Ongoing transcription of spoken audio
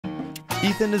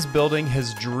Ethan is building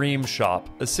his dream shop,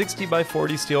 a 60 by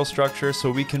 40 steel structure so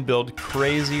we can build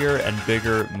crazier and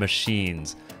bigger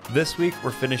machines. This week we're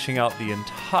finishing out the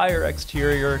entire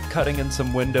exterior, cutting in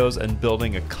some windows and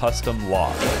building a custom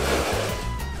loft.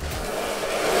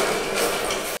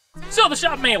 So the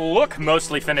shop may look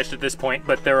mostly finished at this point,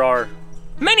 but there are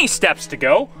many steps to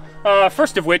go.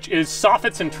 First of which is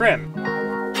soffits and trim.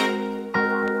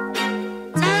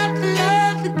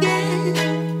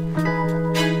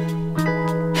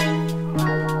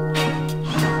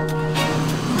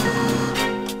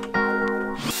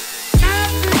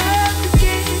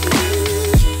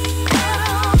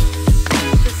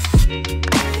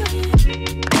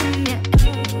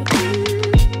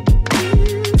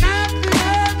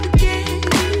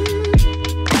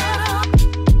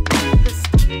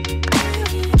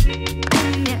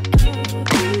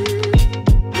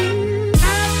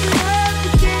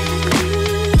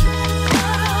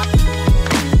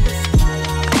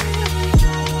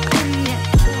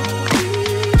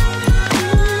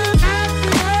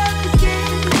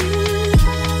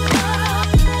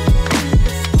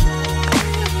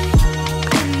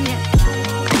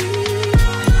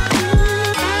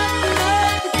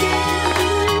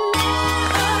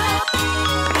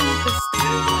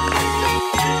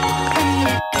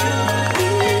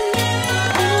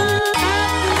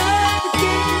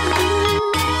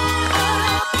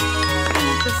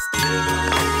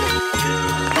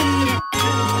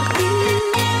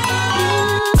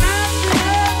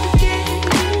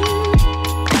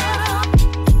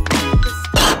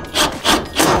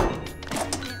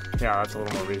 Yeah, that's a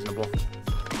little more reasonable.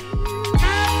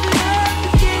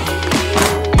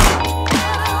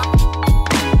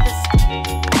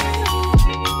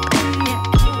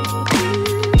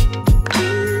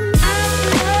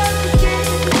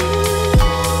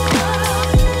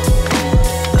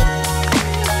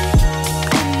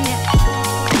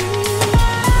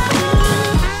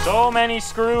 So many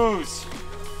screws.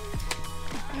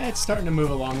 It's starting to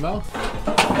move along though.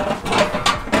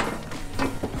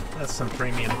 That's some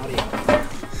premium audio.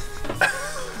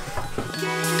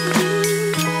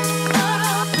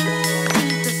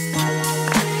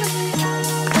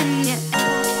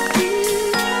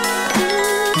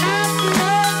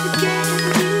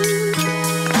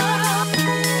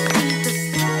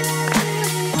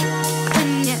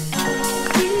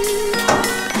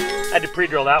 I had to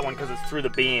pre-drill that one because it's through the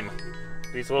beam.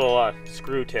 These little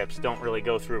screw tips don't really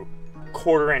go through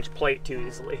 1/4-inch plate too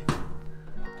easily.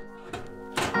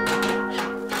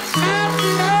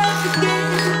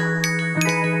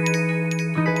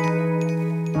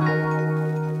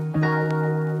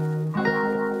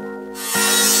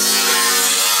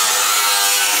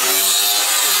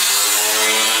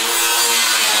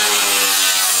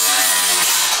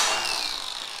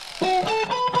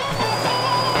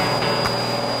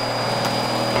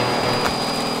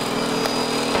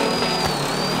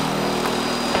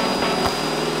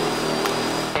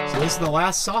 This is the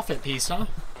last soffit piece, huh?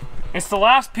 It's the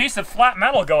last piece of flat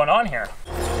metal going on here.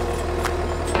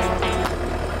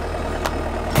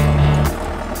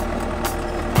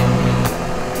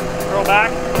 Throw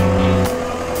back.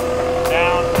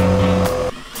 Down.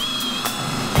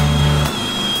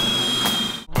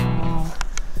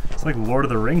 It's like Lord of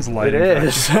the Rings lighting. It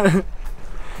is.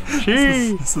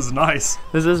 Jeez. This is nice.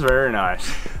 This is very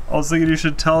nice. I was thinking you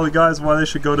should tell the guys why they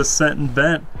should go to Sent and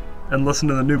Bent and listen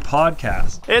to the new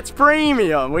podcast. It's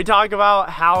premium. We talk about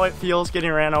how it feels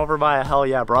getting ran over by a Hell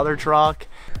Yeah Brother truck.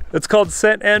 It's called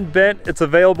Sent and Bent. It's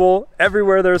available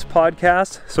everywhere there's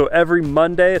podcasts. So every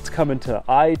Monday it's coming to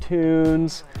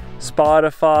iTunes,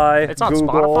 Spotify, It's on Google.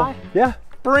 Spotify? Yeah.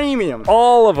 Premium.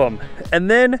 All of them.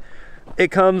 And then it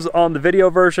comes on the video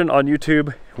version on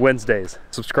YouTube Wednesdays.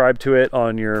 Subscribe to it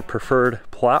on your preferred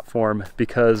platform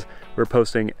because we're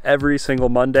posting every single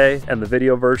Monday and the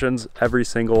video versions every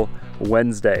single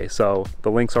Wednesday. So the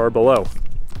links are below.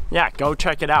 Yeah, go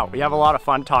check it out. We have a lot of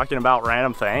fun talking about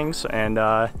random things, and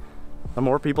the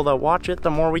more people that watch it,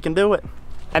 the more we can do it.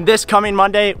 And this coming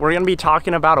Monday, we're gonna be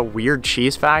talking about a weird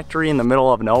cheese factory in the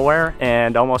middle of nowhere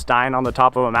and almost dying on the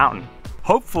top of a mountain.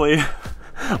 Hopefully,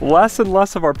 less and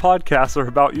less of our podcasts are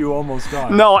about you almost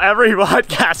dying. No, every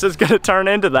podcast is gonna turn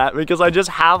into that because I just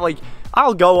have like,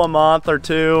 I'll go a month or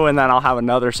two and then I'll have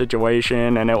another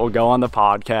situation and it will go on the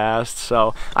podcast.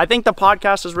 So I think the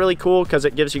podcast is really cool because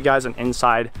it gives you guys an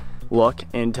inside look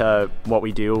into what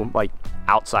we do like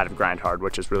outside of Grind Hard,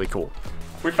 which is really cool.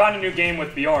 We found a new game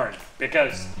with Bjorn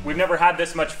because we've never had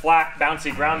this much flat,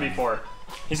 bouncy ground before.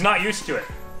 He's not used to it.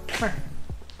 Come here.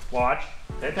 Watch,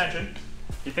 pay attention.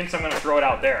 He thinks I'm gonna throw it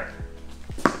out there.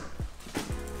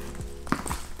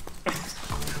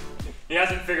 He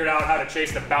hasn't figured out how to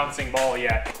chase the bouncing ball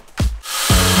yet.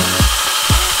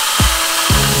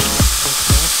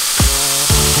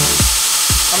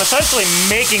 I'm essentially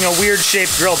making a weird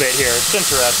shaped drill bit here. It's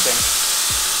interesting.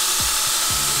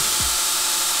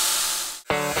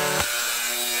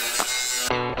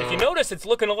 If you notice it's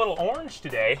looking a little orange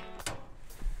today,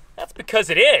 that's because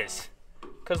it is.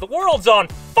 Because the world's on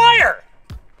fire!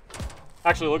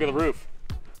 Actually, look at the roof.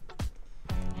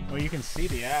 Oh, you can see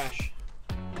the ash.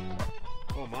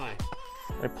 Oh my.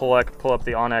 I pull up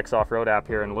the Onyx off-road app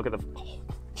here and look at the...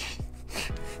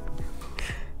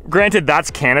 Granted, that's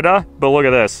Canada, but look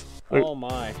at this. Oh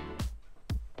my.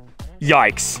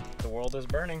 Yikes. The world is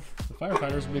burning. The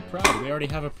firefighters would be proud. We already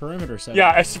have a perimeter set.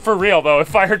 Yeah, it's for real though.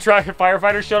 If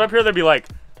firefighters showed up here, they'd be like,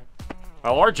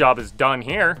 well, our job is done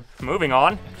here. Moving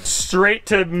on. Straight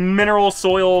to mineral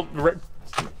soil,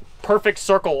 perfect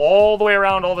circle all the way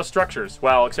around all the structures.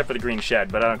 Well, except for the green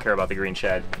shed, but I don't care about the green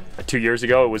shed. 2 years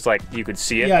ago, it was like, you could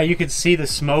see it. Yeah, you could see the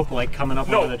smoke like coming up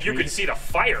over the tree. No, you could see the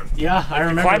fire. Yeah, I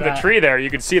remember that. If you climbed the tree there, you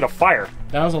could see the fire.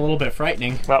 That was a little bit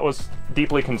frightening. That was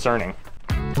deeply concerning.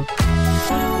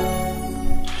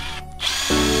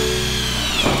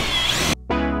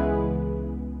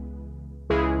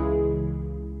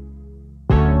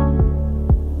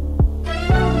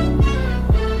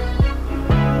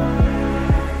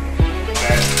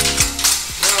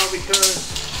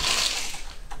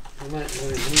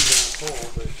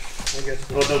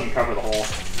 Well, it doesn't cover the hole. You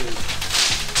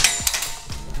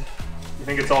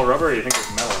think it's all rubber, or you think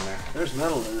there's metal in there? There's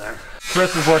metal in there.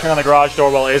 Chris is working on the garage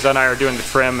door while Asa and I are doing the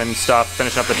trim and stuff,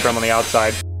 finishing up the trim on the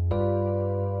outside.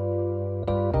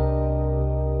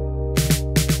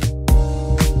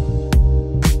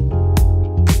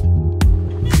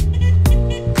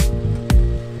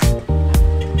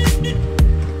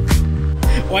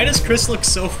 Why does Chris look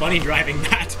so funny driving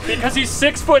that? Because he's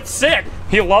 6'6".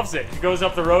 He loves it. He goes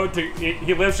up the road to.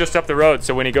 He lives just up the road,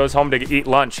 so when he goes home to eat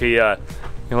lunch, he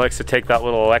likes to take that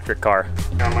little electric car.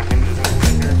 That's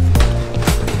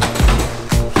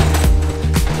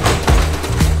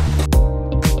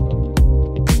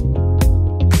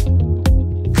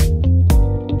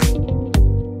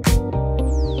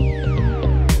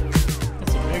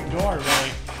a big door,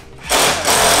 really.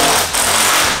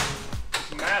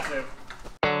 It's massive.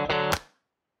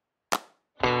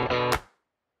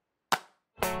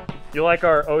 You like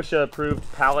our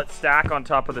OSHA-approved pallet stack on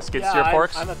top of the skid steer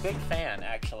forks? I'm a big fan,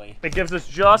 actually. It gives us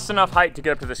just enough height to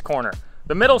get up to this corner.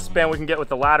 The middle span we can get with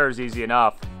the ladder is easy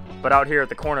enough, but out here at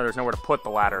the corner there's nowhere to put the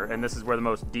ladder, and this is where the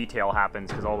most detail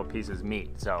happens because all the pieces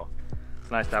meet, so it's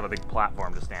nice to have a big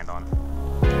platform to stand on.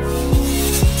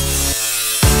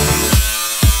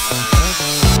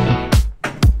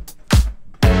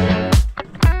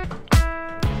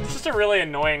 It's just a really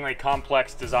annoyingly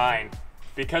complex design.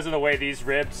 Because of the way these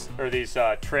ribs, or these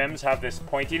trims have this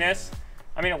pointiness,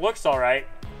 I mean, it looks all right,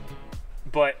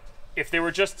 but if they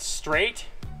were just straight,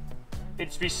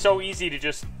 it'd be so easy to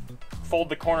just fold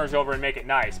the corners over and make it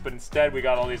nice, but instead we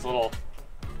got all these little,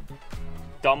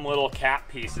 dumb little cap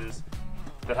pieces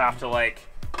that have to like,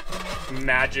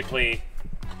 magically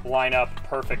line up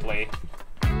perfectly.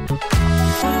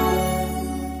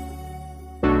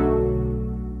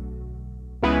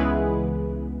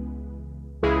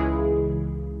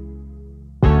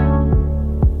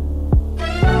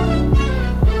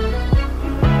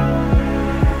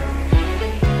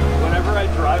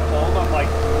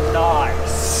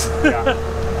 Yeah.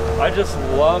 I just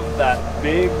love that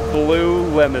big blue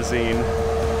limousine.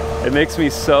 It makes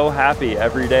me so happy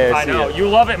every day I see know. it. You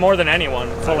love it more than anyone.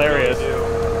 It's hilarious. I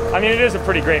really do. I mean, it is a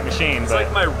pretty great machine. It's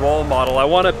like my role model. I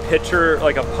want a picture,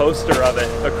 like a poster of it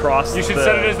across You should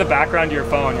set it as the background to your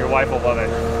phone. Your wife will love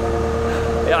it.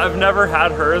 Yeah, I've never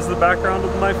had her as the background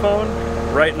of my phone.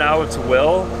 Right now it's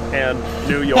Will and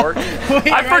New York.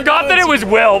 Wait, I forgot that it was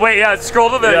Will. Wait, yeah, scroll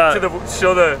to the,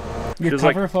 show the... Your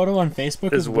cover photo on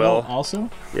Facebook is Will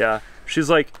also? Yeah. She's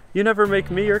like, you never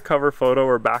make me your cover photo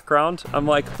or background. I'm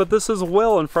like, but this is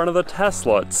Will in front of the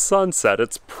Tesla. It's sunset.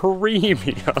 It's premium.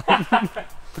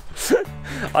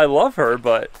 I love her,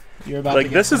 but You're about like, to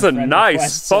get this is a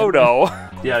nice photo.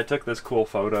 Edwin. Yeah, I took this cool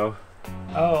photo.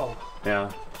 Oh.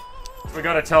 Yeah. We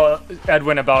gotta tell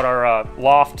Edwin about our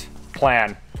loft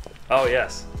plan. Oh,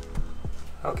 yes.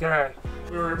 Okay.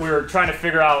 We were trying to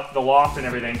figure out the loft and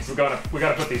everything because we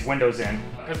gotta put these windows in.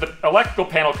 Because the electrical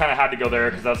panel kind of had to go there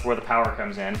because that's where the power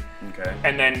comes in. Okay.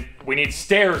 And then we need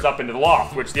stairs up into the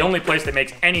loft, which the only place that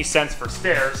makes any sense for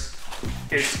stairs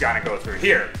is gonna go through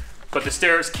here. But the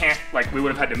stairs can't, like, we would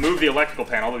have had to move the electrical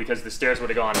panel because the stairs would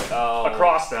have gone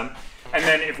across them. And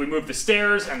then if we moved the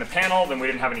stairs and the panel, then we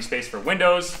didn't have any space for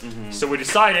windows. So we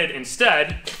decided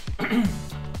instead,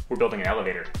 we're building an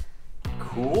elevator.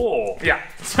 Cool. Yeah,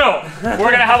 so we're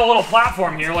gonna have a little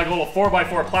platform here, like a little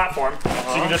 4x4 platform, so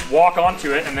you can just walk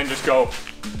onto it and then just go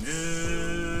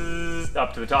zzz,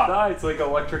 up to the top. Nice, like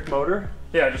electric motor.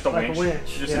 Yeah, just a Like winch. a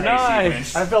winch, Just yeah. an Nice. AC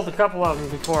winch. I've built a couple of them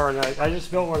before, and I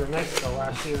just built one in Mexico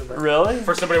last year. But Really?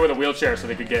 For somebody with a wheelchair so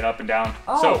they could get up and down.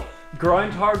 Oh, So,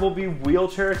 Grind Hard will be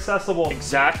wheelchair accessible.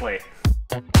 exactly.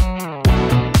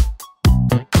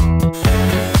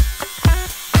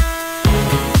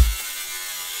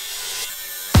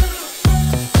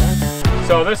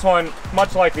 So this one,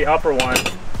 much like the upper one,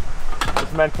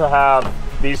 it's meant to have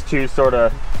these two sort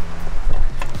of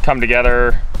come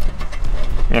together,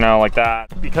 you know, like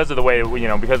that. Because of the way,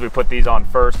 because we put these on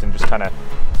first and just kind of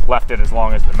left it as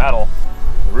long as the metal,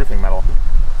 the roofing metal,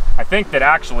 I think that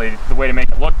actually the way to make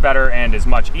it look better and is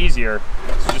much easier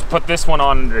is to just put this one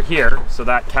on under here, so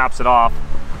that caps it off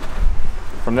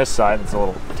from this side. It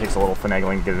takes a little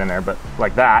finagling to get it in there, but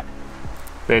like that,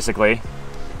 basically.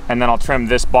 And then I'll trim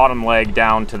this bottom leg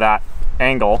down to that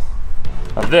angle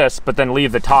of this, but then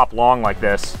leave the top long like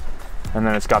this. And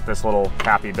then it's got this little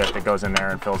cappy bit that goes in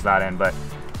there and fills that in. But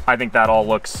I think that all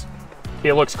looks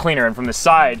cleaner. And from the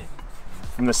side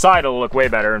it'll look way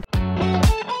better.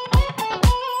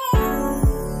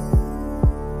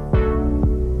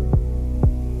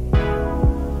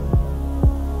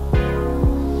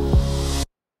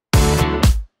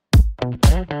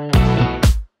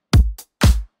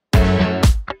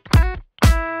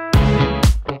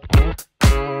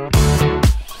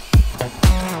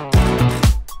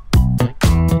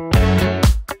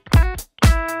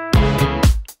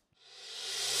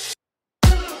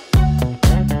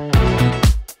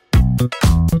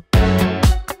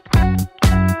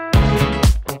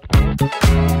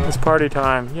 It's party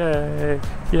time. Yay.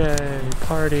 Yay.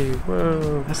 Party.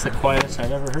 Whoa. that's the quietest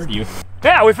I've ever heard you.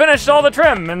 Yeah, we finished all the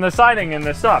trim and the siding and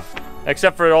the stuff,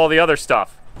 except for all the other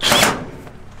stuff.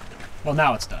 Well,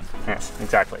 now it's done. Yes,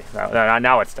 exactly.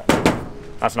 Now it's done.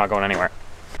 That's not going anywhere.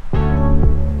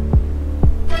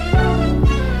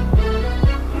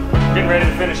 Getting ready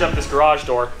to finish up this garage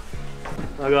door.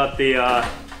 I got the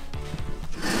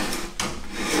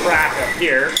track up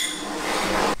here.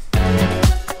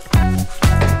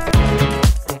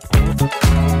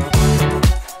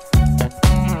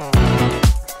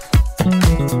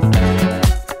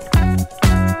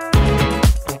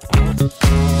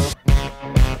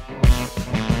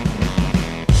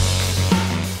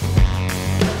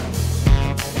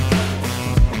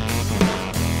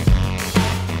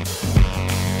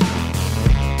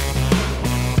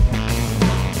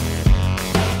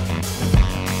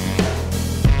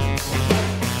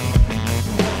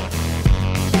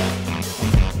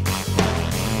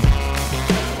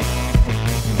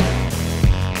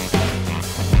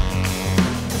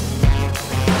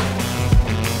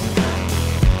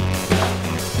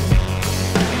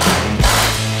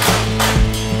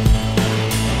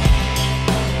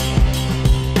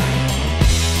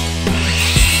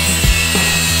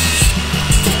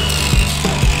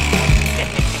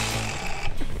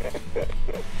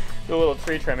 Do a little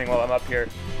tree trimming while I'm up here.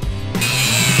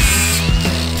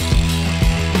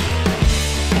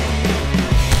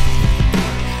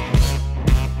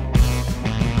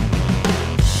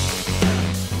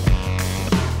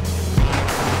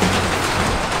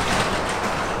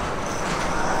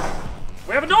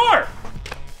 We have a door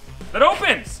that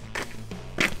opens.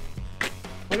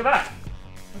 Look at that.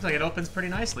 Looks like it opens pretty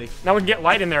nicely. Now we can get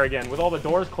light in there again with all the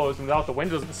doors closed and without the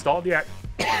windows installed yet.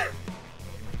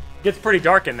 Gets pretty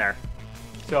dark in there.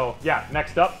 So yeah,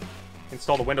 next up,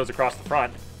 install the windows across the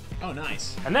front. Oh,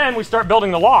 nice. And then we start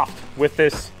building the loft with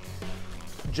this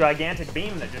gigantic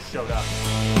beam that just showed up.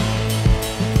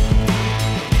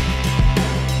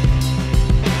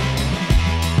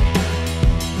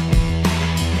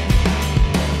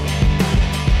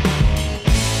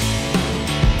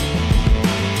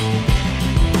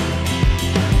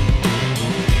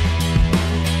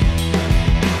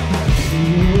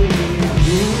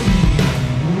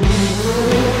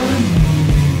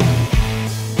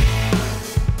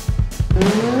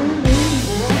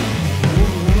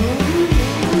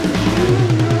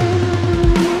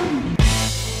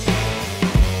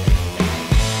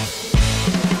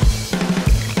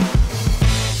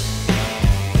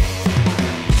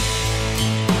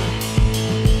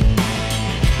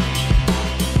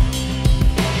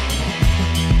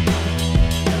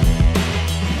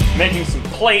 Making some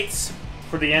plates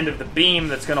for the end of the beam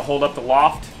that's going to hold up the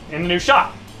loft in the new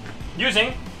shop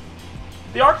using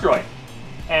the arc joint.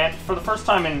 And for the first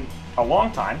time in a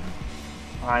long time,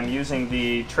 I'm using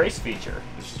the trace feature.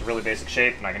 It's just a really basic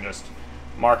shape and I can just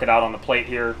mark it out on the plate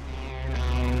here.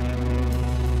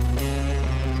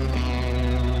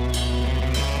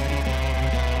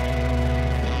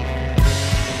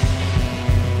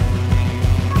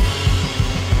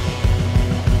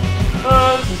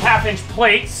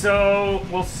 plate, so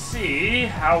we'll see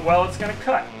how well it's gonna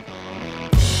cut.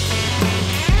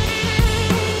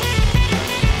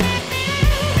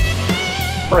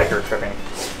 Breaker tripping.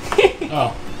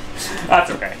 Oh. That's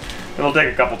okay. It'll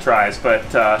take a couple tries, but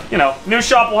you know, new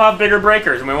shop will have bigger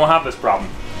breakers and we won't have this problem.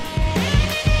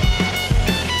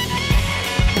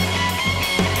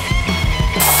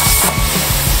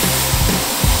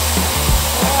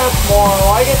 That's more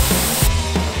like it.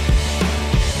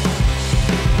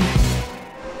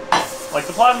 Like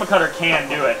the plasma cutter can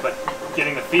do it, but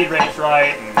getting the feed rates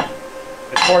right and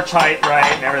the torch height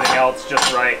right and everything else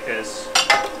just right is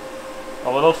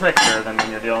a little trickier than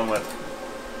when you're dealing with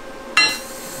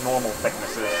normal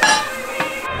thicknesses.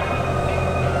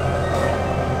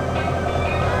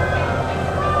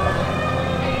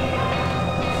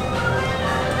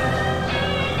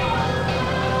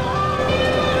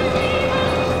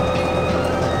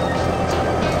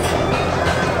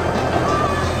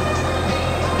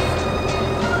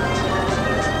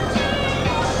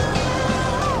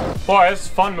 Boy, it's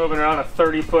fun moving around a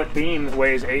 30-foot beam that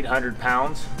weighs 800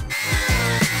 pounds.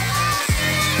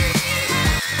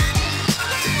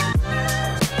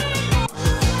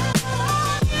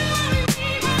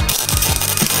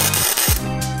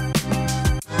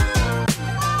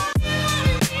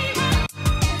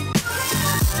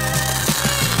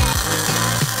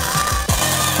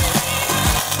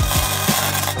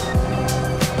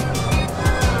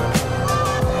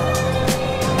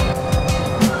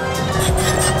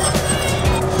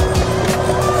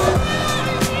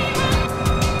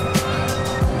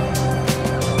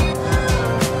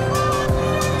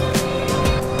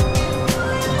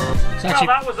 Well,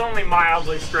 that was only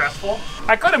mildly stressful.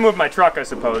 I could have moved my truck, I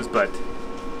suppose, but,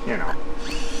 you know.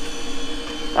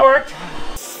 That worked.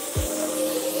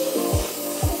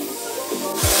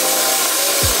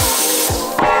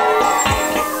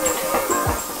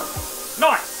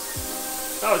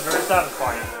 Nice! That was very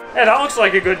satisfying. Hey, that looks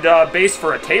like a good base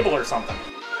for a table or something.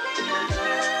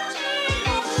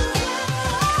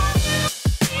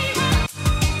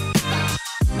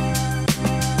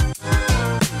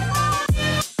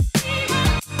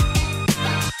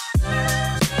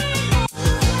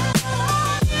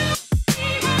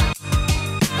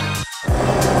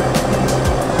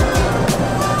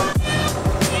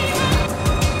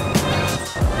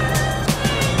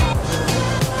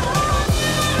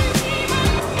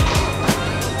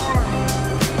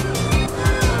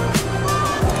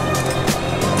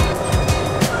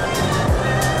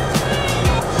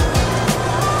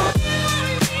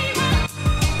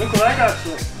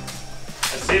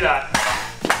 I see that.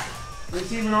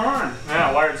 It's even on.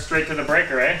 Yeah, wired straight to the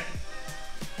breaker, eh?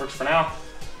 Works for now.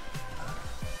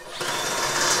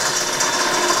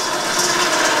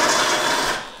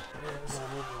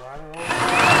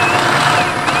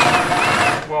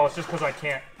 Well, it's just because I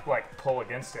can't, like, pull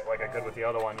against it like I could with the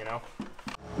other one, you know?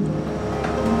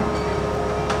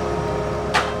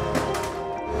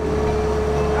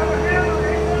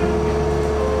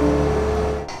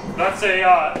 That's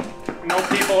a no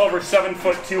people over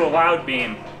 7'2" allowed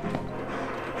beam.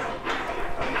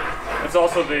 It's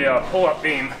also the pull-up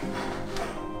beam.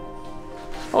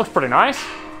 That looks pretty nice.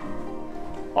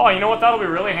 Oh, you know what that'll be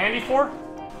really handy for?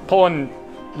 Pulling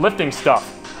lifting stuff.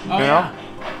 Oh, you know? yeah.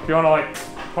 If you want to like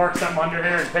park something under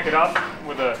here and pick it up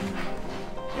with a,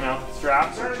 you know,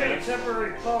 straps or chain.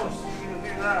 Temporary post, you can do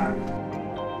that.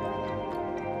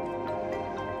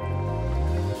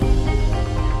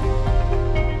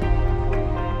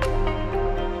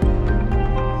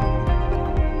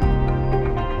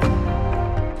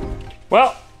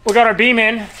 Well, we got our beam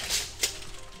in,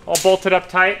 all bolted up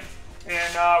tight,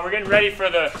 and we're getting ready for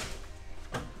the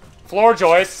floor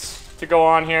joists to go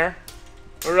on here.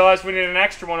 We realized we needed an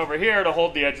extra one over here to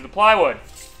hold the edge of the plywood.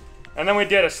 And then we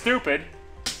did a stupid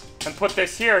and put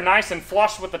this here nice and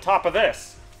flush with the top of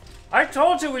this. I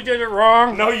told you we did it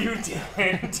wrong. No, you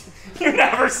didn't. You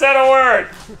never said a word.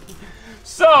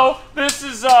 So this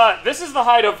is the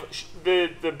height of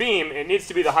the beam. It needs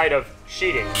to be the height of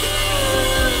sheeting.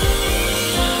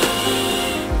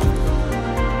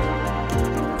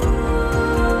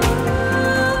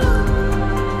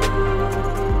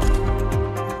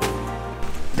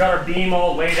 Got our beam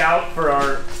all laid out for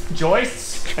our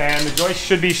joists, and the joists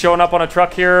should be showing up on a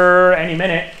truck here any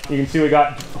minute. You can see we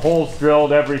got holes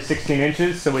drilled every 16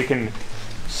 inches so we can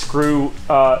screw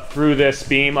through this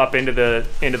beam up into the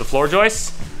floor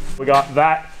joists. We got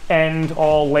that end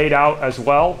all laid out as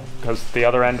well because the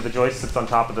other end of the joist sits on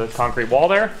top of the concrete wall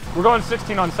there. We're going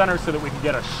 16 on center so that we can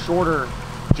get a shorter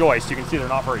joist. You can see they're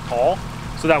not very tall,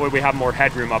 so that way we have more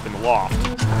headroom up in the loft.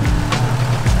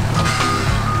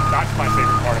 That's my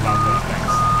favorite part about those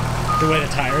things. The way the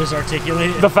tires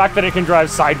articulate. The fact that it can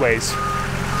drive sideways.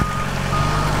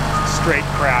 Straight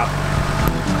crap.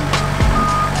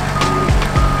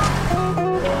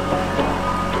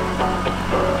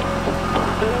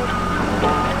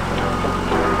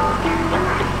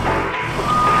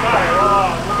 Alright, well,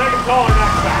 we'll make them taller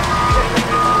next time.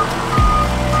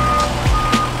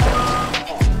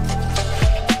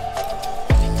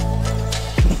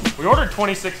 We ordered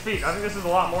 26 feet. I think this is a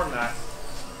lot more than that.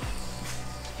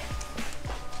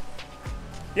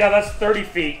 Yeah, that's 30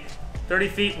 feet. 30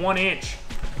 feet, 1 inch.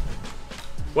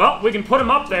 Well, we can put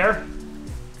them up there,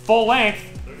 full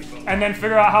length, and then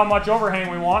figure out how much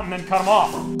overhang we want and then cut them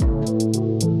off.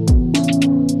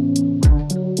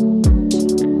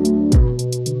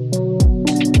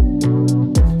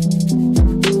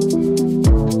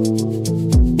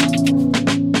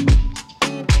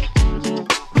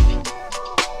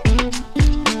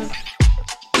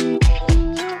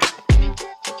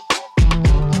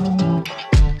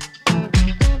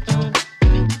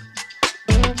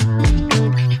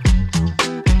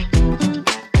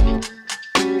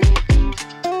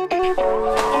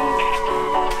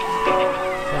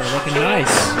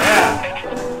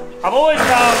 I've always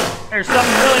found there's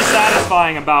something really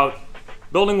satisfying about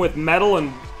building with metal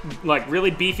and like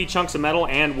really beefy chunks of metal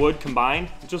and wood combined.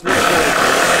 It just looks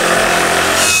really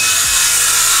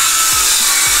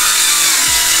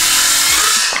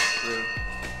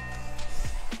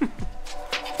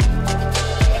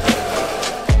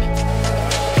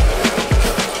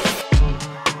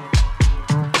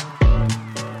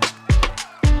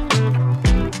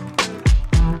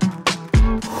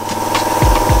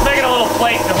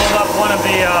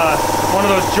one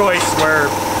of those joists where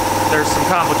there's some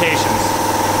complications.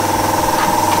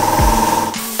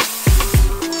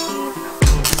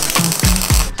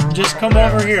 Just come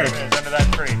over here. Under that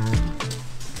tree.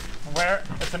 Where?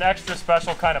 It's an extra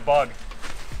special kind of bug.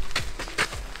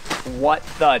 What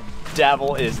the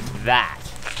devil is that?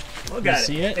 Look You at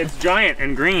see it. it? It's giant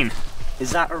and green.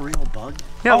 Is that a real bug?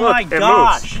 Yeah, oh look, my it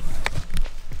gosh! moves.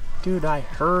 Dude, I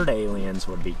heard aliens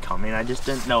would be coming. I just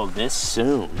didn't know this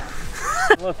soon.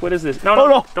 Look, what is this? No, no,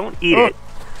 no. Don't eat it.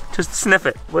 Just sniff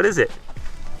it. What is it?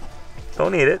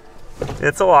 Don't eat it.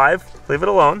 It's alive. Leave it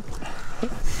alone.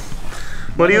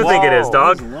 What do you think it is,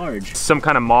 dog? That was large. Some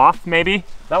kind of moth, maybe?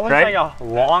 That looks Right? like a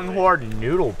longhorn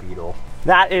noodle beetle.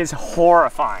 That is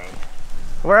horrifying.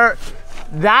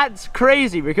 That's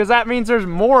crazy because that means there's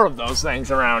more of those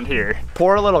things around here.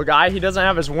 Poor little guy, he doesn't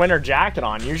have his winter jacket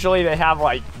on. Usually they have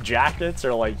like jackets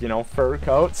or like, you know, fur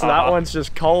coats. So that one's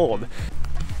just cold.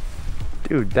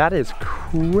 Dude, that is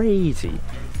crazy.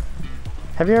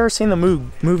 Have you ever seen the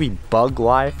movie Bug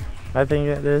Life? I think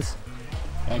it is.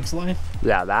 Bug's Life?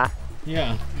 Yeah, that.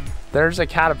 Yeah. There's a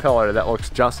caterpillar that looks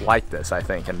just like this, I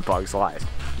think, in Bug's Life.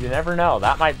 You never know.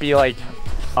 That might be like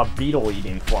a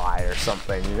beetle-eating fly or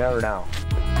something. You never know.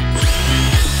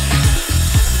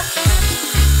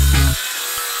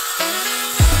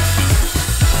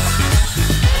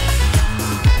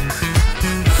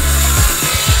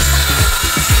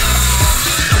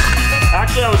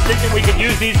 Actually, I was thinking we could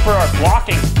use these for our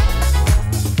blocking.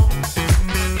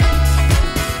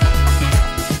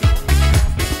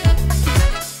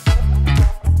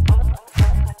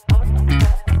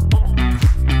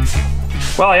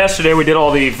 Well, yesterday we did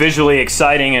all the visually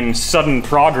exciting and sudden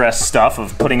progress stuff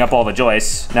of putting up all the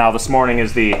joists. Now this morning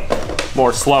is the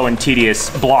more slow and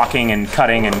tedious blocking and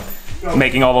cutting and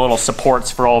making all the little supports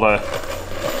for all the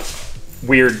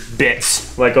weird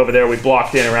bits. Like over there we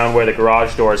blocked in around where the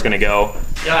garage door is going to go.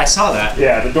 Yeah, I saw that.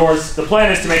 Yeah, the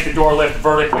plan is to make the door lift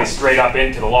vertically straight up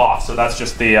into the loft, so that's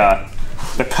just the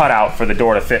cutout for the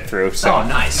door to fit through. So. Oh,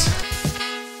 nice.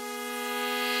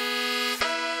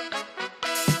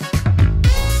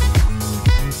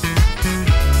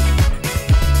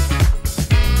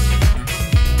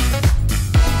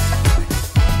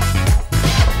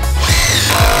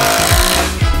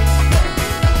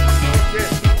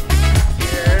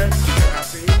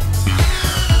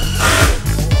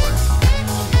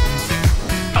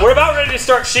 We're about ready to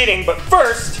start sheeting, but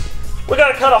first, we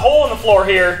gotta cut a hole in the floor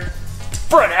here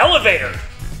for an elevator.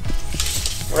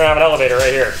 We're gonna have an elevator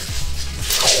right here.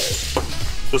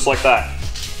 Just like that.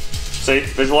 See,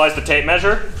 visualize the tape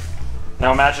measure.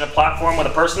 Now imagine a platform with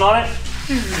a person on it.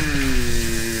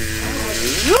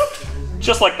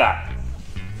 Just like that.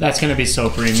 That's gonna be so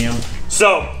premium.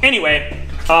 So, anyway,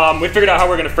 we figured out how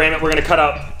we're gonna frame it. We're gonna cut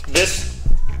out this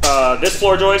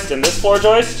floor joist and this floor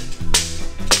joist.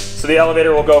 So the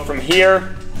elevator will go from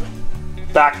here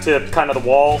back to kind of the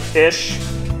wall-ish.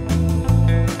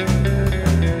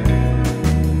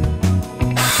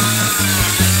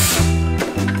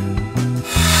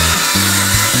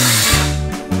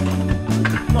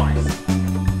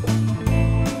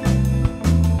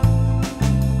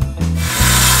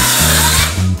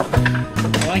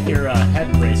 like your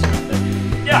head brace with it.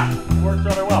 Yeah, worked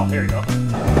rather well. Here you go.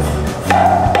 Come on.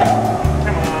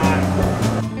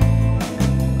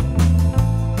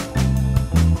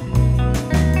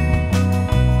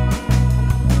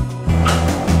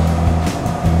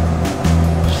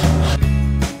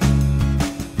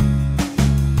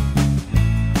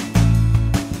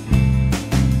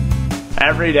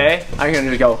 Every day, I can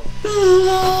just go.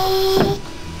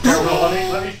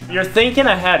 You're thinking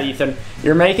ahead, Ethan.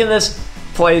 You're making this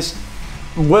place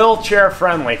wheelchair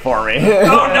friendly for me.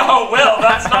 Oh no, Will,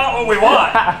 that's not what we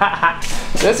want.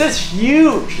 This is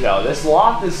huge, though. This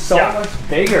loft is so much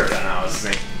bigger than I was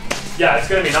thinking. Yeah, it's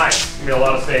gonna be nice. It's gonna be a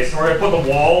lot of space. We're gonna put the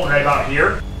wall right about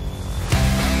here.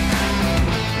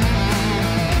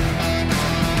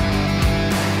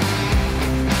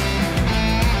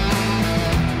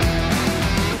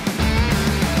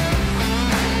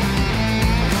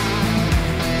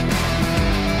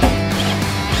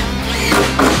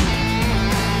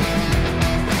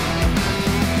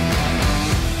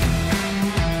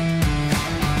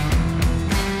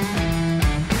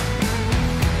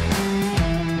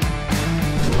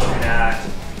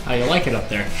 How you like it up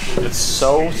there? It's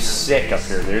so sick up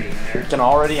here, dude. You can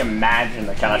already imagine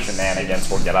the kind of shenanigans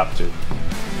we'll get up to.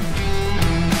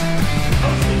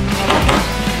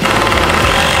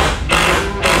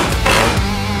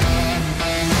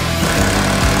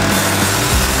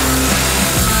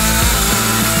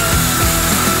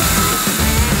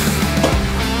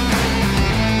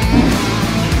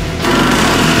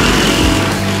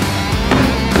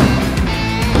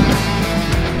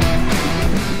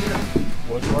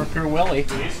 Woodworker Willie.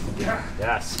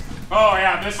 Yes. Oh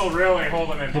yeah, this will really hold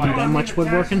them in place. Have you done much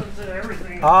woodworking?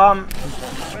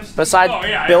 Besides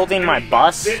building my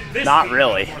bus, not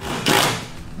really.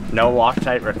 No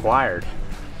Loctite required.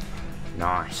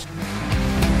 Nice.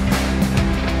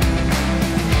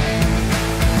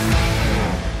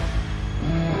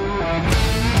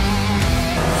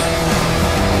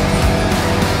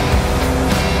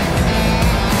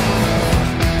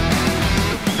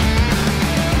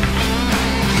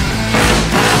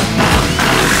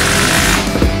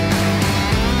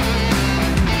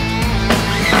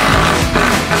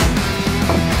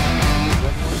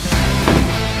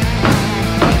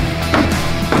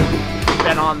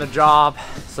 Been on the job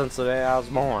since the day I was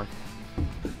born.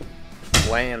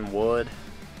 Laying wood,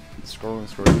 screwing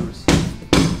screws.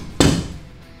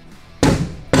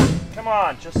 Come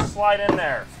on, just slide in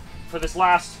there. For this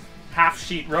last half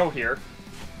sheet row here,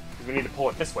 we need to pull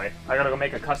it this way. I gotta go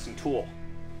make a custom tool.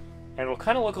 And it'll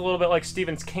kind of look a little bit like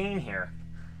Steven's cane here.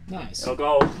 Nice. It'll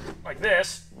go like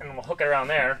this, and then we'll hook it around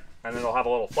there, and then it'll have a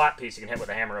little flat piece you can hit with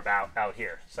a hammer about out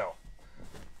here. So,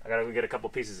 I gotta go get a couple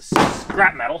pieces of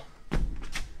scrap metal.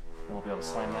 And we'll be able to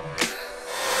slam that in.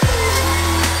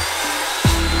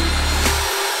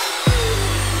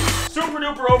 Super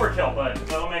duper overkill, but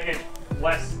that'll make it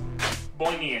less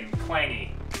boingy and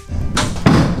clangy.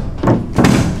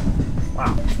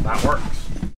 Wow, that works.